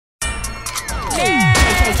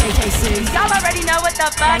Y'all already know what the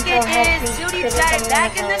fuck it is. Judi Show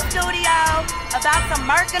back in the studio, about to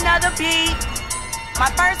murk another beat. My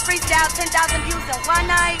first freestyle, 10,000 views in one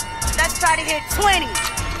night. Let's try to hit 20.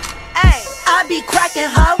 Hey, I be crackin'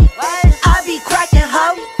 ho. I be crackin'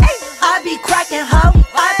 ho. I be crackin' ho.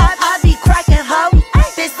 I be crackin' ho.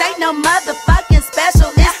 This ain't no motherfucking special.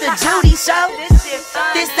 It's the Judi Show.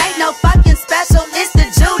 This ain't no fucking special. It's the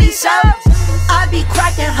Judi Show. I be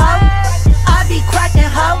crackin' ho. I be crackin'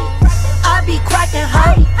 ho. I be crackin'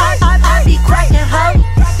 ho. I be crackin' ho.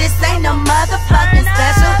 This ain't no motherfucking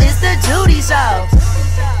special. It's the Judi Show.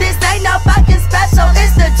 This ain't no fucking special.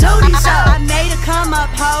 It's the Judi Show. I made a come up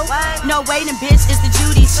ho. No waiting, bitch. It's the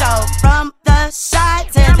Judi Show. From the shot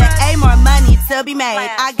to the A, more money to be made.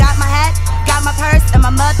 I got my hat, got my purse, and my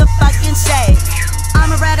motherfucking shades.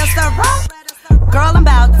 I'm a red rock. Girl, I'm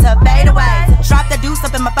about to fade away. Drop that deuce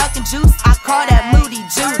up in my fucking juice. I call that moody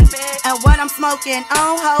Judy. And what I'm smoking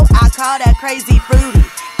on ho, I call that crazy fruity.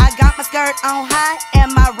 I got my skirt on high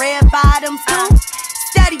and my red bottoms too.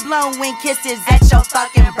 Steady blowing kisses at your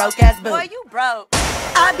fucking broke ass boo. Boy, you broke.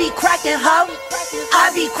 I be crackin' ho.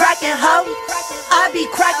 I be crackin' ho. I be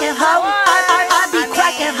crackin' ho. I be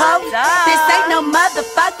crackin' ho. This ain't no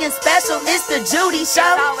motherfucking special. It's the Judi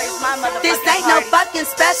Show. This ain't no fucking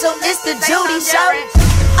special. It's the Judi Show.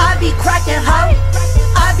 I be crackin' ho.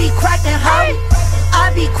 I be crackin' ho.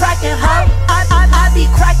 I be crackin' ho. I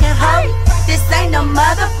be crackin' ho. This ain't no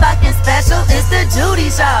motherfucking special. It's the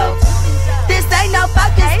Judi Show. This ain't no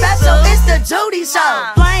fucking special. It's the Judi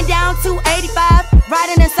Show. Flying down 285,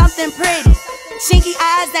 riding in something pretty. Chinky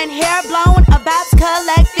eyes and hair blown, about to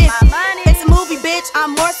collect 50. It's a movie, bitch.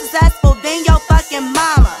 I'm more successful than your fucking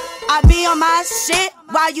mama. I be on my shit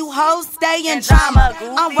while you hoes stay in drama.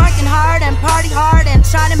 I'm working hard and party hard and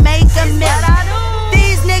trying to make a million.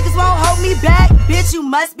 These niggas won't hold me back, bitch, you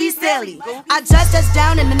must be silly. I just touched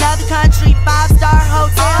down in another country, 5-star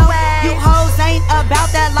hotel. You hoes ain't about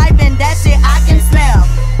that life and that shit I can smell.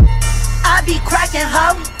 I be crackin'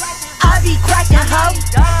 ho. I be crackin' ho.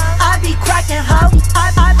 I be crackin' ho.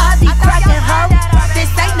 I be crackin' ho. This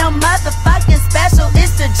ain't no motherfucking special.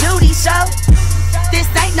 It's the Judi Show. This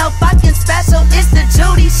ain't no fucking special. It's the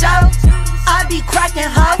Judi Show. I be crackin'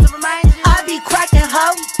 ho. I be crackin'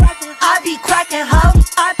 ho. I be crackin' ho.